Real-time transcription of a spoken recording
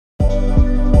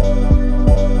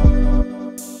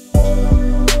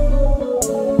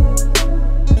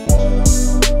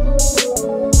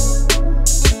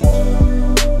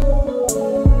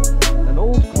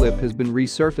been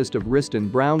resurfaced of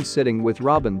Christin Brown sitting with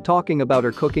Robyn talking about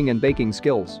her cooking and baking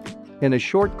skills. In a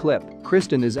short clip,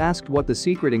 Kristin is asked what the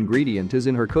secret ingredient is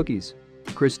in her cookies.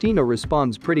 Christina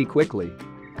responds pretty quickly.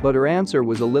 But her answer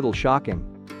was a little shocking.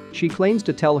 She claims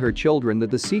to tell her children that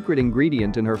the secret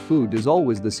ingredient in her food is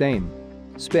always the same: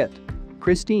 spit.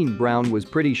 Christin Brown was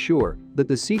pretty sure that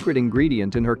the secret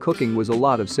ingredient in her cooking was a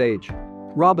lot of sage.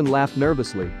 Robyn laughed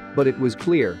nervously, but it was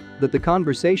clear that the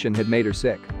conversation had made her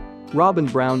sick. Robyn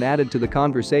Brown added to the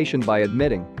conversation by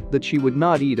admitting that she would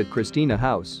not eat at Christina's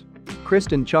house.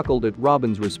 Kristin chuckled at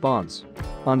Robyn's response.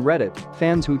 On Reddit,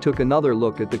 fans who took another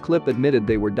look at the clip admitted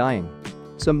they were dying.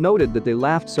 Some noted that they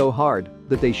laughed so hard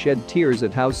that they shed tears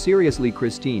at how seriously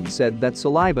Kristin said that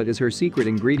saliva is her secret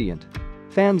ingredient.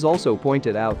 Fans also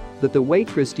pointed out that the way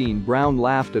Christin Brown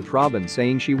laughed at Robyn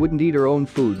saying she wouldn't eat her own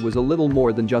food was a little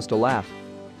more than just a laugh.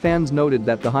 Fans noted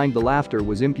that behind the laughter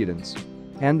was impudence.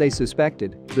 And they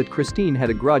suspected that Kristin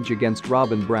had a grudge against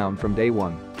Robyn Brown from day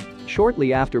one.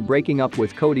 Shortly after breaking up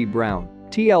with Kody Brown,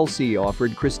 TLC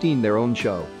offered Kristin their own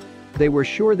show. They were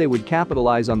sure they would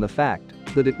capitalize on the fact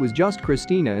that it was just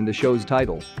Christina in the show's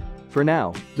title. For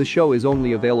now, the show is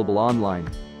only available online.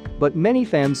 But many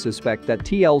fans suspect that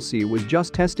TLC was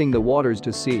just testing the waters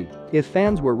to see if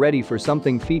fans were ready for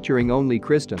something featuring only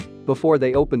Kristin before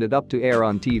they opened it up to air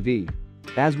on TV.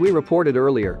 As we reported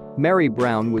earlier, Meri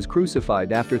Brown was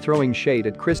crucified after throwing shade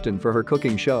at Kristin for her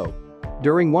cooking show.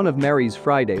 During one of Meri's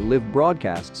Friday Live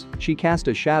broadcasts, she cast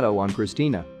a shadow on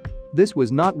Christina. This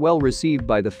was not well received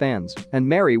by the fans, and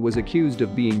Meri was accused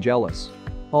of being jealous.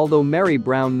 Although Meri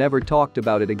Brown never talked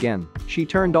about it again, she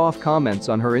turned off comments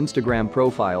on her Instagram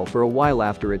profile for a while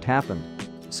after it happened.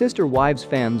 Sister Wives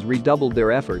fans redoubled their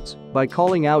efforts by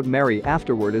calling out Meri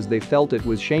afterward as they felt it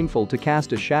was shameful to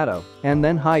cast a shadow and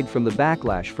then hide from the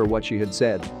backlash for what she had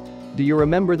said. Do you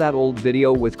remember that old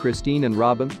video with Kristin and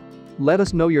Robyn? Let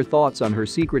us know your thoughts on her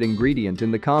secret ingredient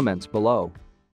in the comments below.